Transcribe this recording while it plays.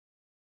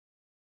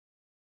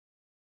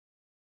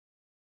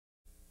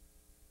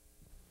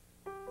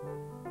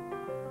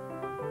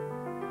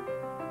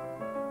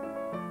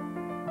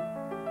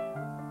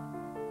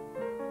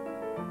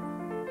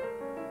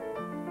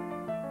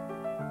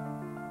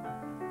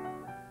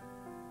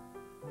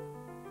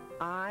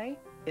I,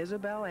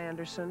 Isabel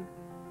Anderson,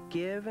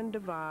 give and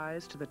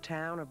devise to the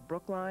town of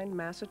Brookline,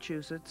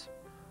 Massachusetts,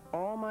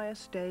 all my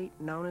estate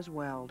known as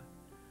Weld,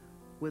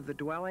 with the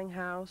dwelling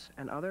house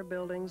and other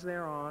buildings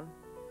thereon,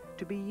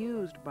 to be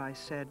used by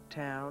said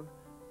town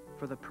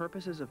for the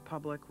purposes of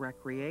public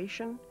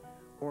recreation,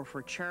 or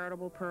for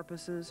charitable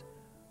purposes,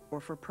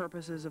 or for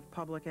purposes of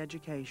public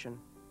education.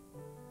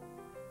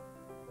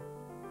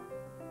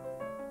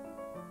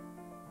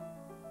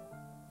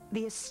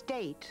 The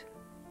estate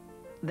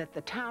that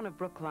the town of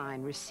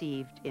Brookline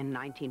received in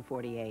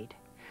 1948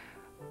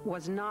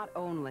 was not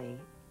only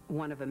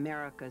one of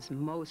America's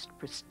most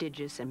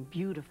prestigious and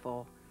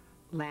beautiful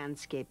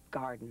landscape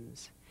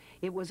gardens,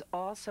 it was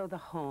also the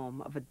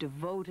home of a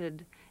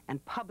devoted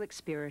and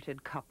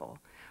public-spirited couple.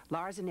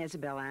 Larz and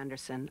Isabel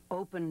Anderson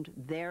opened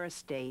their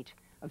estate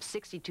of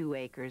 62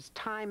 acres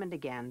time and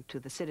again to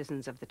the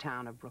citizens of the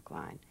town of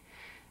Brookline.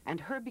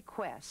 And her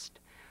bequest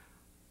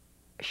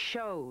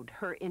showed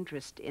her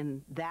interest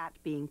in that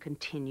being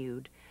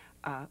continued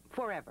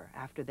forever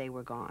after they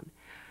were gone.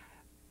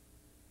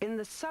 In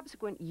the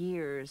subsequent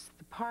years,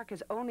 the park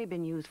has only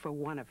been used for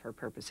one of her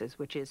purposes,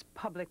 which is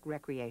public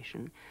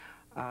recreation.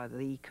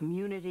 The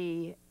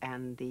community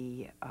and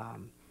the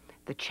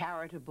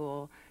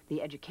charitable,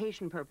 the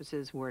education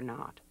purposes were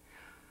not.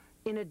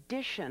 In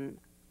addition,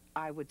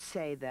 I would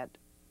say that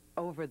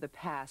over the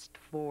past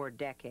 4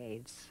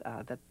 decades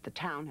that the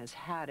town has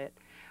had it,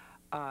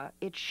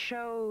 it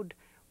showed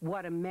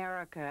what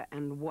America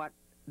and what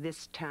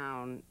this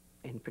town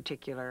in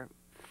particular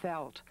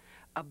felt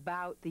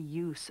about the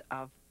use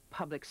of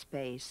public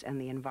space and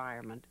the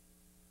environment.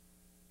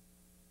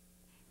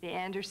 The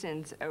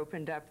Andersons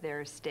opened up their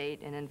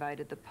estate and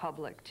invited the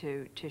public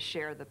to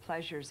share the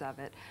pleasures of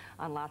it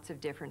on lots of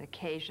different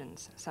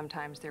occasions.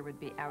 Sometimes there would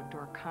be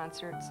outdoor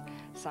concerts.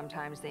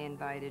 Sometimes they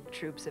invited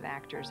troops of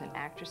actors and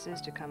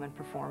actresses to come and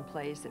perform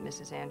plays that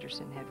Mrs.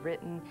 Anderson had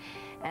written.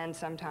 And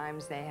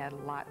sometimes they had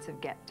lots of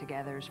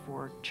get-togethers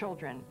for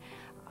children,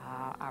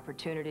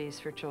 opportunities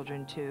for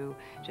children to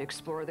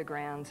explore the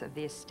grounds of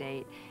the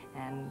estate.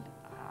 And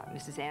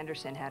Mrs.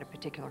 Anderson had a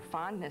particular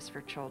fondness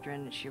for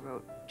children. She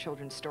wrote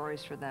children's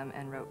stories for them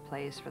and wrote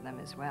plays for them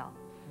as well.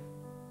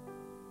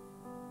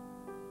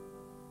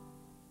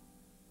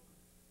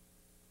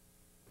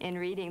 In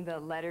reading the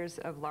letters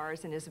of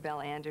Larz and Isabel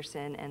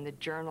Anderson and the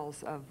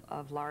journals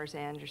of Larz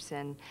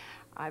Anderson,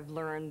 I've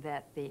learned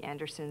that the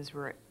Andersons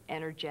were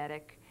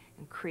energetic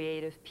and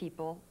creative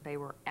people. They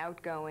were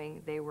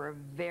outgoing. They were a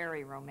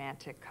very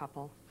romantic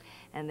couple,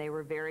 and they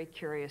were very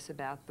curious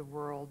about the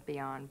world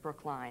beyond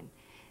Brookline.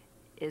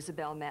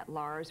 Isabel met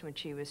Larz when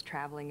she was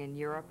traveling in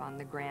Europe on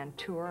the Grand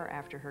Tour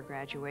after her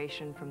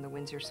graduation from the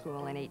Windsor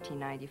School in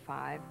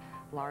 1895.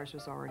 Larz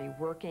was already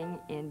working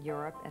in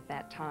Europe at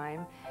that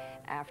time.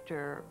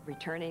 After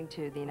returning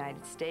to the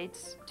United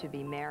States to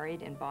be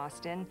married in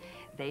Boston,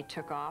 they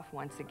took off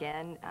once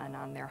again, and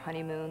on their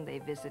honeymoon they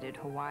visited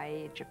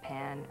Hawaii,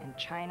 Japan, and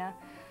China.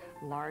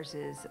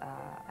 Larz's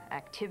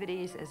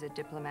activities as a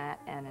diplomat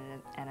and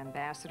an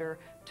ambassador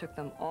took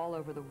them all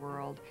over the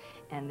world,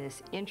 and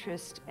this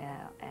interest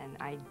and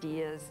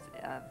ideas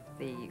of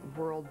the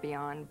world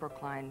beyond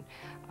Brookline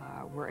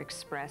were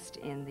expressed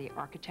in the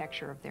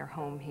architecture of their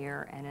home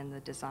here and in the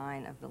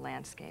design of the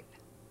landscape.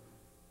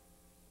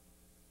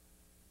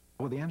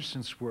 Well, the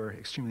Andersons were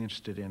extremely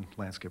interested in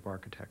landscape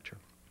architecture,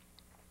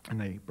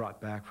 and they brought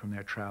back from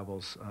their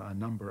travels a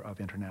number of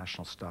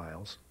international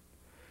styles.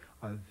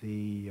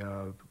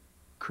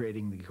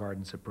 Creating the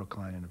gardens at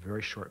Brookline in a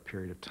very short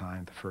period of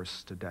time, the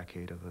first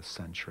decade of the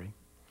century.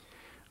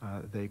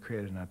 They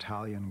created an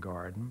Italian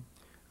garden,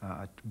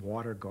 a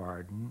water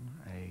garden,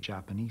 a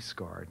Japanese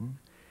garden,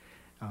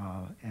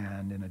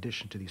 and in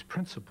addition to these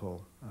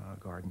principal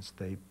gardens,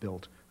 they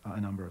built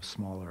a number of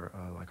smaller,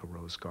 like a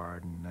rose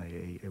garden,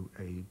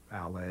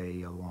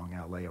 a long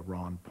alley, a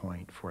rond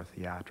point for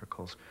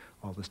theatricals,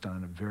 all this done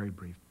in a very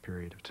brief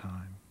period of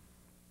time.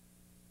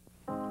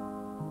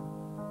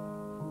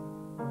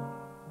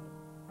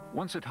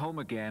 Once at home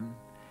again,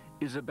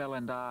 Isabel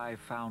and I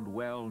found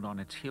Weld on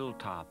its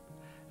hilltop,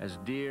 as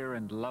dear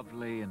and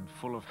lovely and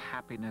full of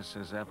happiness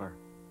as ever.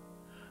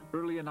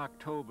 Early in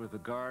October, the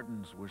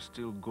gardens were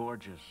still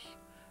gorgeous,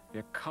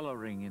 their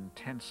coloring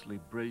intensely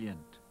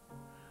brilliant.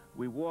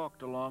 We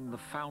walked along the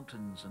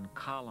fountains and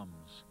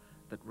columns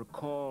that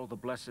recall the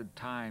blessed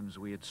times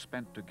we had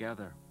spent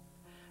together,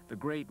 the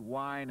great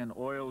wine and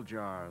oil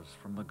jars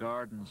from the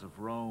gardens of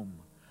Rome,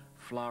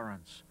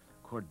 Florence,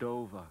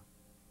 Cordova.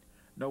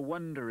 No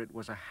wonder it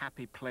was a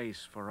happy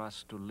place for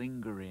us to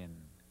linger in.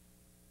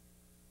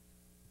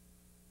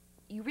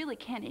 You really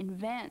can't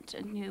invent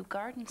a new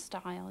garden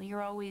style.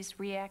 You're always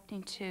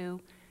reacting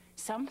to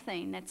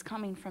something that's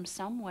coming from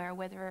somewhere,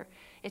 whether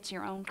it's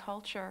your own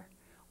culture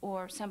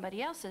or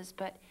somebody else's.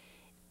 But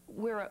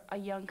we're a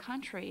young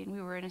country, and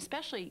we were an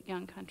especially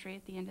young country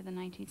at the end of the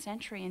 19th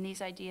century, and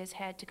these ideas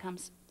had to come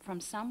from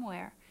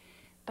somewhere.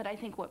 But I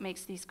think what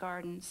makes these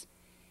gardens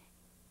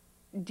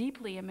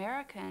deeply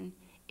American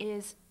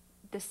is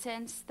the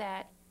sense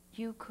that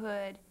you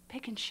could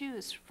pick and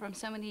choose from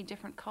so many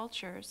different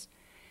cultures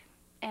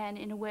and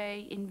in a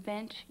way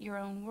invent your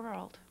own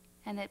world.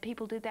 And that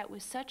people did that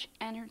with such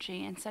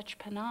energy and such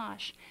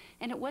panache.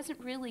 And it wasn't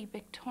really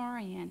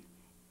Victorian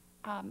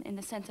in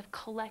the sense of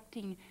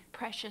collecting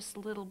precious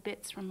little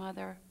bits from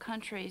other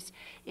countries.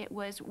 It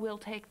was, we'll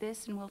take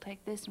this, and we'll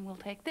take this, and we'll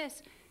take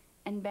this,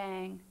 and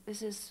bang,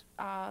 this is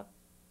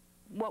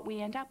what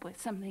we end up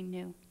with, something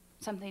new,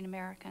 something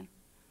American.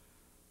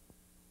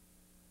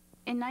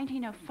 In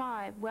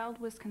 1905, Weld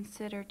was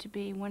considered to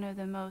be one of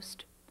the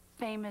most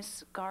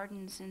famous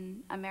gardens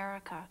in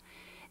America.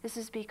 This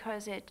is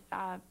because it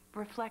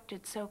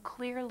reflected so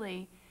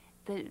clearly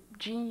the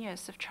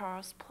genius of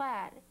Charles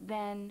Platt,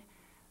 then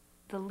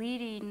the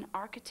leading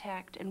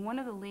architect and one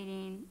of the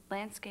leading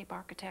landscape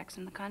architects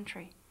in the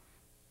country.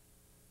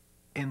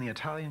 In the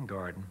Italian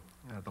garden,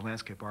 the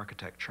landscape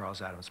architect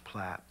Charles Adams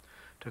Platt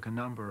took a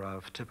number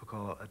of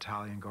typical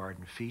Italian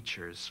garden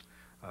features,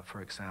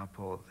 for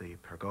example, the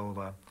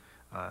pergola,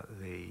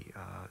 the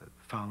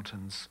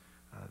fountains,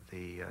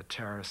 the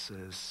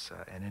terraces,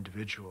 and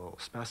individual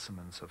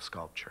specimens of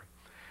sculpture.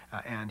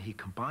 And he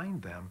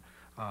combined them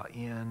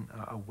in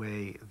a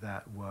way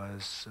that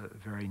was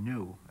very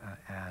new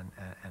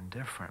and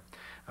different.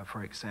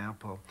 For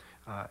example,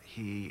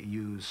 he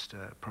used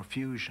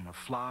profusion of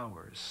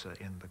flowers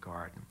in the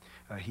garden.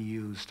 He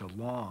used a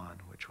lawn,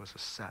 which was a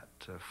set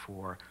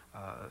for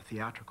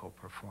theatrical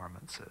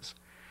performances.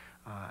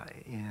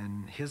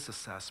 In his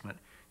assessment,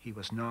 he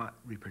was not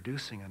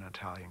reproducing an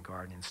Italian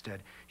garden.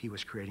 Instead, he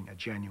was creating a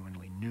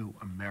genuinely new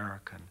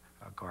American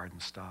garden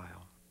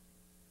style.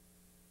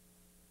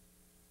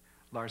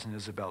 Larz and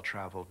Isabel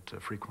traveled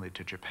frequently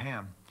to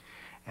Japan,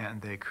 and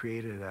they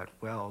created at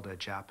Weld a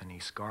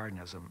Japanese garden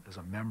as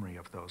a memory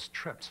of those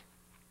trips.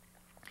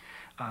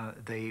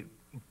 They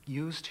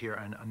used here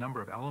a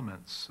number of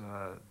elements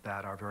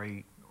that are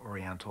very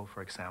Oriental,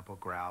 for example,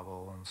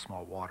 gravel and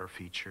small water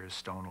features,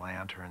 stone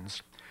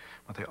lanterns.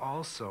 But they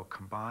also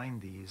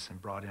combined these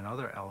and brought in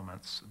other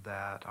elements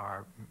that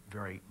are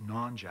very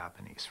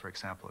non-Japanese. For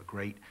example, a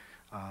great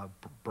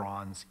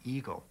bronze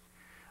eagle.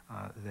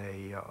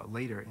 They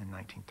later, in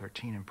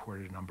 1913,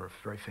 imported a number of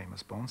very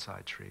famous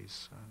bonsai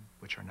trees,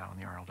 which are now in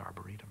the Arnold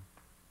Arboretum.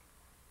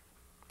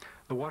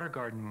 The water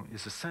garden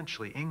is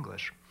essentially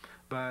English,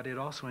 but it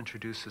also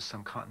introduces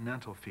some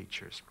continental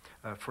features.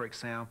 For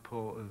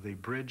example, the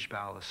bridge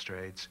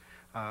balustrades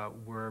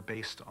were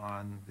based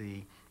on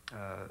the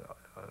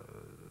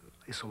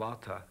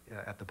Isolata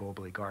at the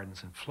Boboli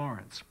Gardens in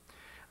Florence.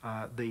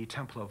 The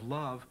Temple of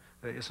Love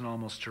is an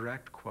almost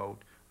direct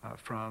quote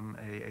from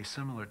a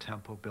similar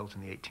temple built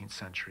in the 18th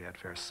century at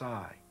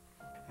Versailles,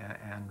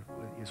 and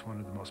is one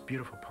of the most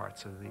beautiful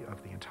parts of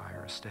the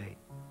entire estate.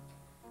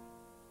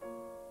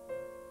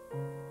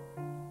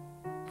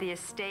 The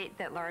estate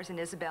that Larz and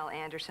Isabel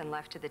Anderson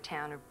left to the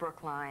town of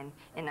Brookline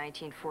in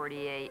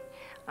 1948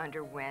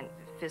 underwent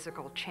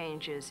physical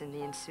changes in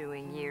the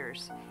ensuing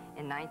years.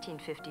 In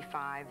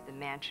 1955, the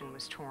mansion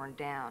was torn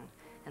down.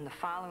 In the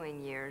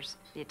following years,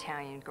 the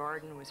Italian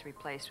garden was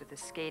replaced with a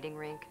skating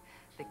rink.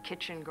 The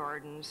kitchen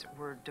gardens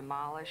were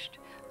demolished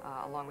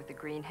along with the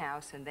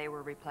greenhouse, and they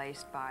were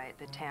replaced by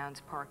the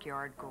town's park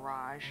yard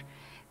garage.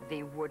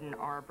 The wooden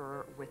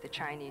arbor with the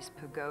Chinese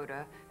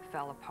pagoda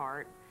fell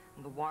apart.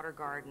 The water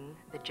garden,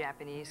 the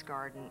Japanese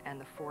garden, and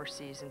the Four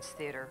Seasons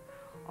Theater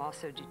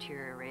also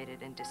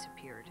deteriorated and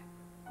disappeared.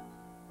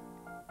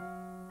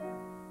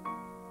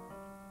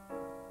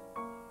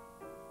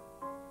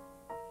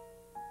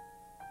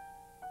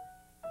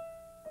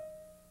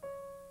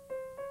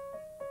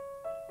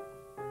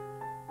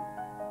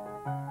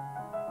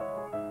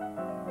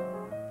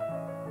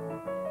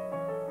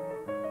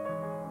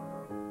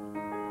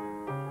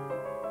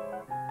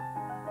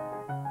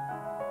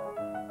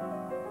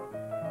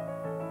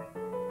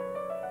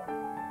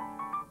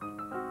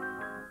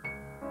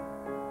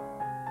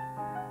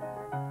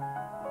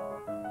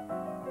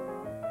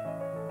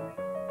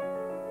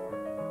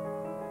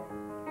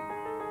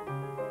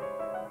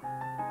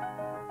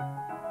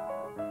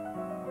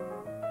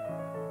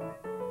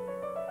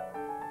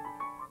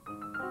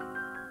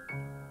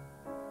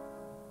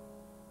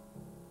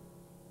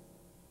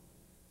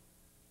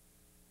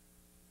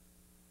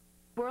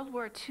 World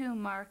War II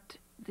marked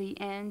the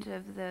end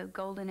of the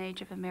golden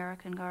age of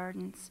American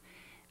gardens.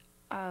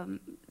 The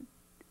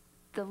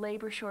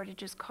labor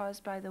shortages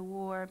caused by the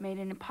war made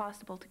it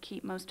impossible to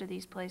keep most of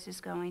these places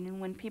going, and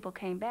when people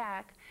came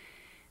back,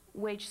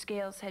 wage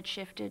scales had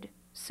shifted,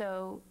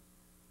 so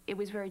it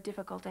was very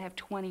difficult to have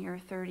 20 or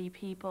 30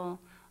 people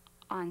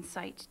on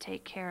site to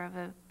take care of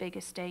a big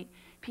estate.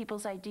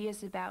 People's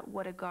ideas about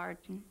what a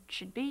garden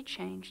should be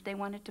changed. They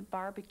wanted to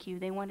barbecue,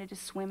 they wanted to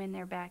swim in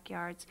their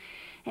backyards.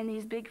 And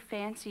these big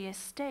fancy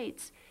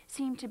estates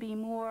seemed to be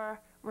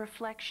more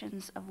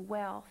reflections of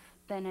wealth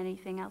than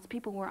anything else.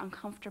 People were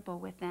uncomfortable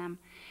with them.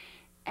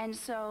 And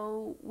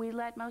so we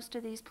let most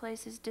of these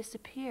places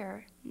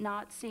disappear,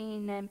 not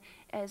seeing them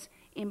as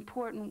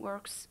important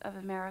works of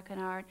American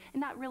art,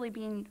 and not really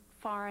being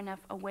far enough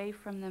away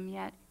from them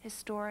yet,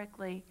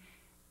 historically,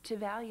 to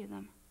value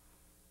them.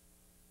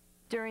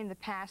 During the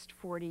past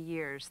 40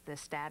 years, the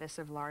status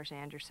of Larz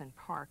Anderson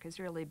Park has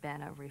really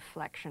been a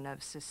reflection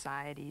of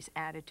society's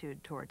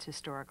attitude towards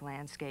historic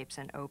landscapes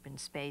and open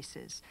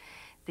spaces.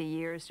 The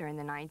years during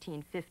the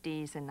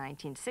 1950s and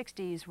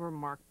 1960s were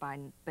marked by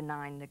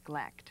benign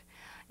neglect.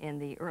 In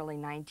the early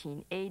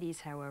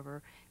 1980s,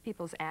 however,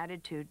 people's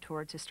attitude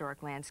towards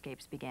historic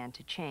landscapes began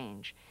to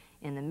change.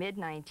 In the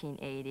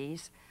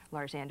mid-1980s,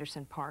 Larz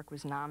Anderson Park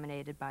was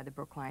nominated by the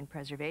Brookline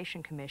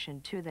Preservation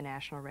Commission to the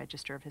National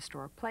Register of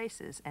Historic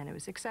Places, and it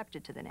was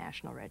accepted to the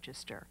National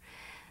Register.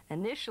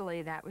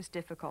 Initially, that was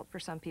difficult for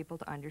some people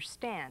to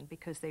understand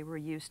because they were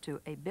used to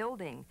a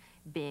building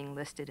being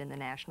listed in the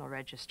National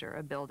Register,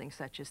 a building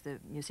such as the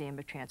Museum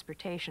of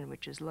Transportation,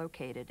 which is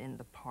located in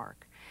the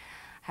park.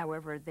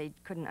 However, they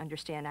couldn't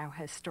understand how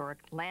historic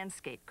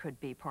landscape could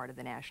be part of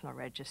the National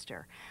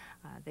Register.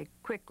 They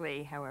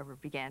quickly, however,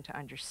 began to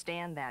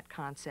understand that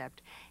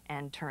concept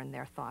and turn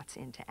their thoughts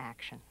into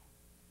action.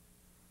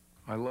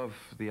 I love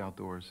the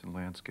outdoors and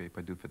landscape.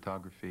 I do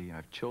photography. I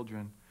have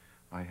children.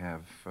 I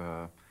have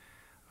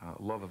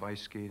love of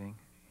ice skating,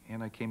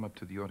 and I came up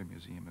to the Auto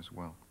Museum as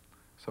well.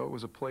 So it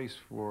was a place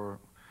for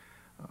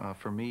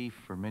me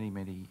for many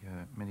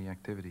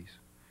activities.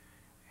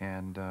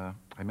 And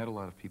I met a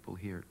lot of people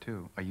here,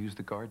 too. I used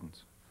the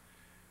gardens.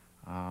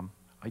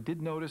 I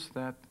did notice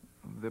that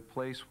the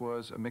place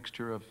was a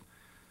mixture of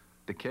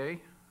decay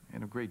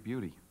and of great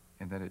beauty,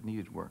 and that it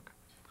needed work.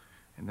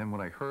 And then when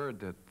I heard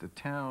that the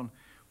town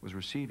was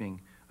receiving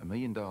a $1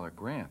 million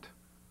grant,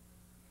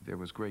 there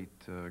was great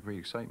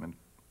excitement,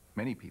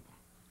 many people.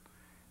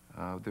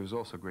 There was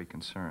also great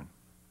concern.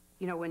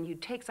 You know, when you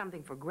take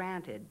something for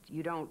granted,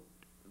 you don't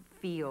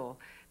feel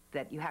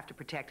that you have to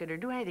protect it or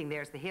do anything.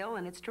 There's the hill,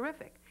 and it's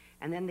terrific.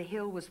 And then the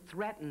hill was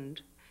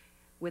threatened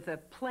with a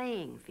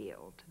playing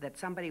field, that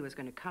somebody was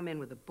going to come in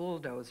with a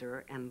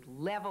bulldozer and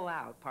level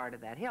out part of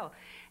that hill.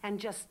 And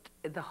just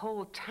the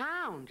whole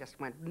town just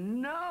went,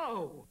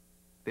 no!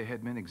 There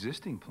had been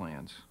existing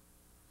plans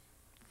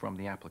from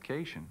the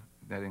application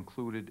that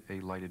included a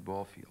lighted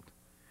ball field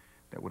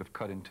that would have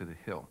cut into the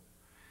hill.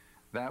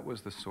 That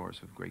was the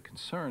source of great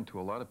concern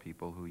to a lot of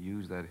people who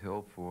use that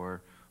hill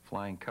for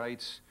flying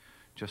kites,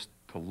 just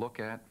to look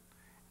at,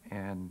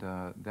 and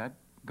that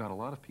got a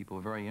lot of people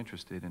very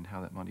interested in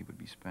how that money would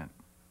be spent.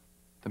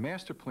 The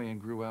master plan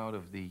grew out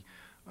of the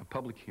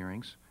public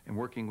hearings and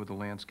working with the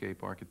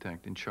landscape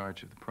architect in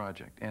charge of the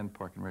project and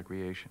Park and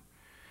Recreation.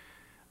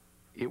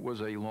 It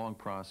was a long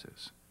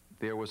process.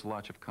 There was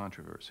lots of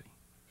controversy.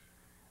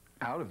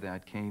 Out of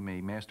that came a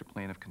master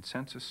plan of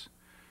consensus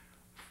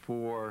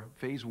for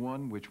phase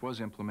one, which was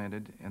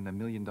implemented, and the $1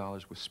 million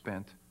was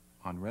spent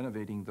on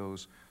renovating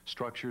those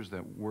structures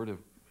that would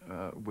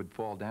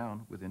fall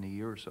down within a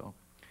year or so.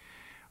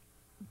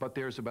 But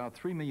there's about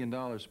 $3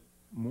 million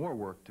more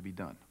work to be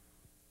done.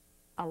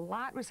 A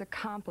lot was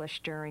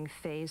accomplished during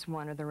phase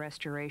one of the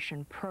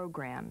restoration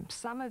program,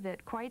 some of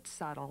it quite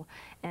subtle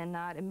and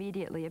not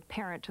immediately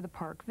apparent to the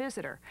park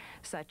visitor,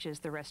 such as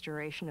the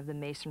restoration of the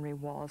masonry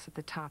walls at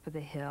the top of the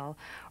hill,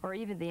 or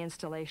even the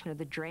installation of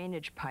the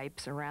drainage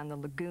pipes around the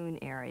lagoon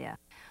area.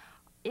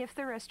 If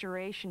the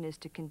restoration is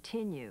to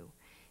continue,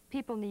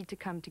 people need to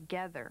come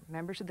together.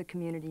 Members of the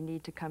community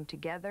need to come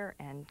together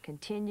and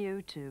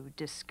continue to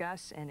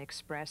discuss and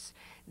express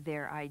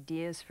their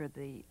ideas for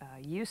the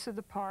use of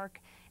the park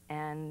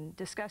and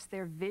discuss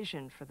their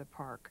vision for the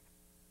park.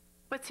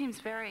 What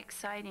seems very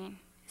exciting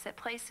is that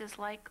places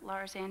like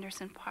Larz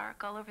Anderson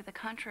Park all over the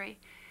country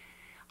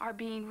are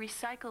being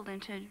recycled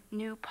into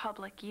new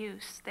public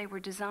use. They were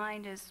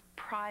designed as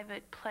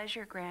private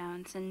pleasure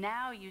grounds, and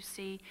now you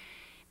see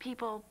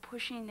people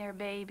pushing their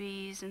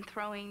babies and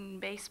throwing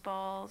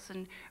baseballs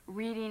and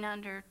reading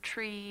under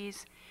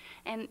trees,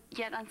 and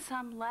yet on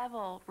some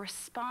level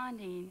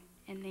responding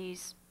in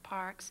these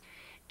parks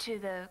to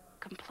the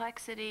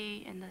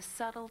complexity and the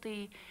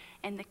subtlety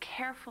and the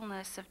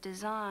carefulness of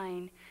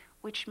design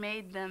which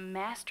made them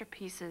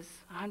masterpieces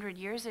 100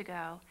 years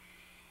ago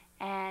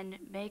and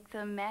make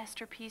them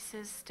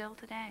masterpieces still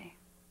today.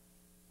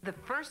 The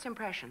first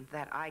impression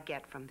that I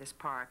get from this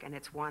park, and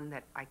it's one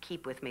that I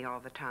keep with me all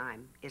the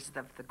time, is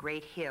the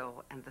great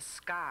hill and the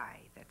sky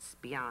that's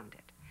beyond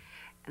it.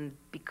 And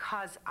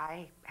because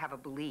I have a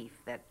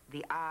belief that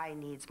the eye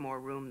needs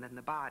more room than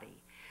the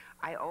body,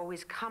 I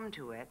always come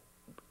to it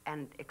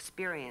and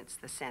experience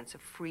the sense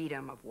of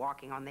freedom of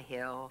walking on the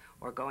hill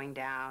or going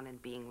down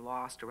and being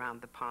lost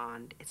around the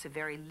pond. It's a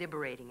very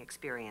liberating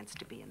experience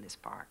to be in this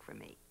park for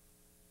me.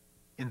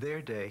 In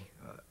their day,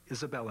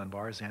 Isabel and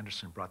Larz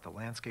Anderson brought the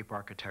landscape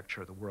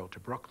architecture of the world to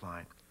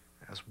Brookline,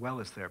 as well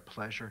as their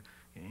pleasure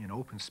in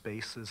open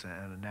spaces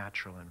and a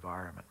natural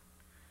environment.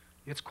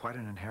 It's quite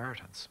an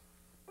inheritance.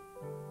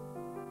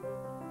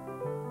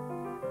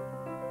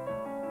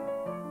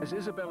 As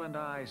Isabel and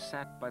I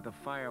sat by the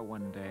fire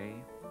one day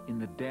in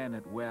the den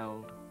at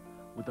Weld,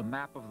 with a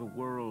map of the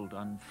world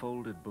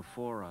unfolded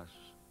before us,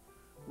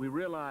 we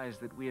realized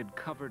that we had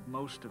covered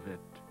most of it.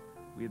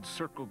 We had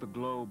circled the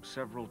globe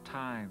several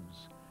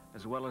times,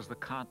 as well as the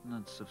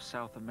continents of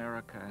South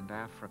America and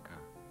Africa.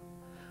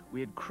 We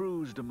had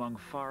cruised among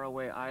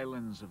faraway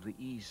islands of the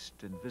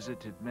East and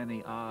visited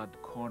many odd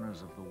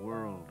corners of the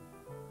world.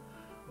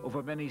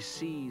 Over many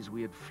seas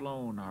we had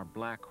flown our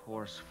black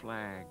horse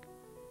flag.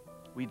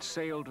 We'd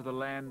sailed to the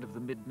land of the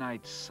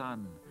midnight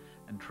sun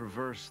and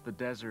traversed the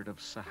desert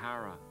of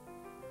Sahara.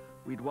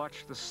 We'd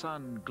watched the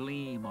sun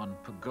gleam on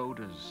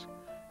pagodas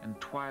and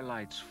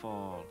twilights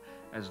fall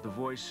as the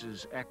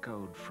voices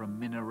echoed from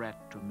minaret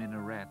to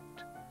minaret.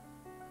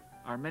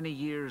 Our many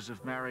years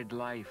of married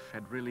life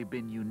had really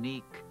been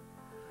unique.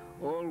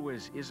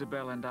 Always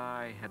Isabel and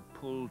I had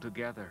pulled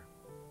together.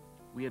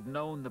 We had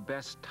known the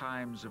best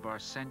times of our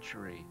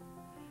century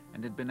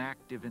and had been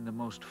active in the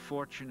most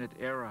fortunate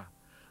era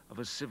of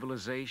a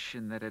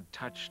civilization that had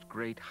touched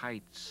great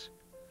heights,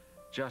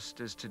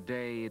 just as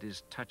today it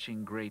is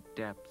touching great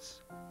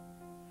depths.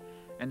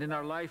 And in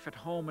our life at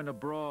home and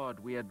abroad,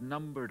 we had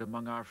numbered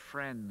among our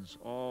friends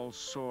all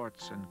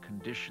sorts and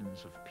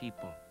conditions of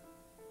people.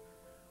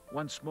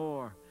 Once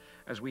more,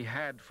 as we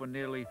had for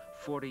nearly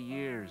 40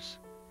 years,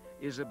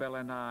 Isabel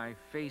and I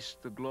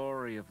faced the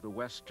glory of the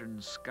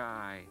western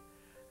sky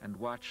and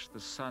watched the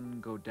sun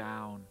go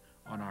down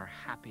on our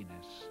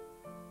happiness.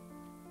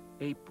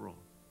 April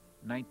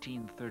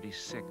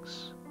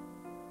 1936.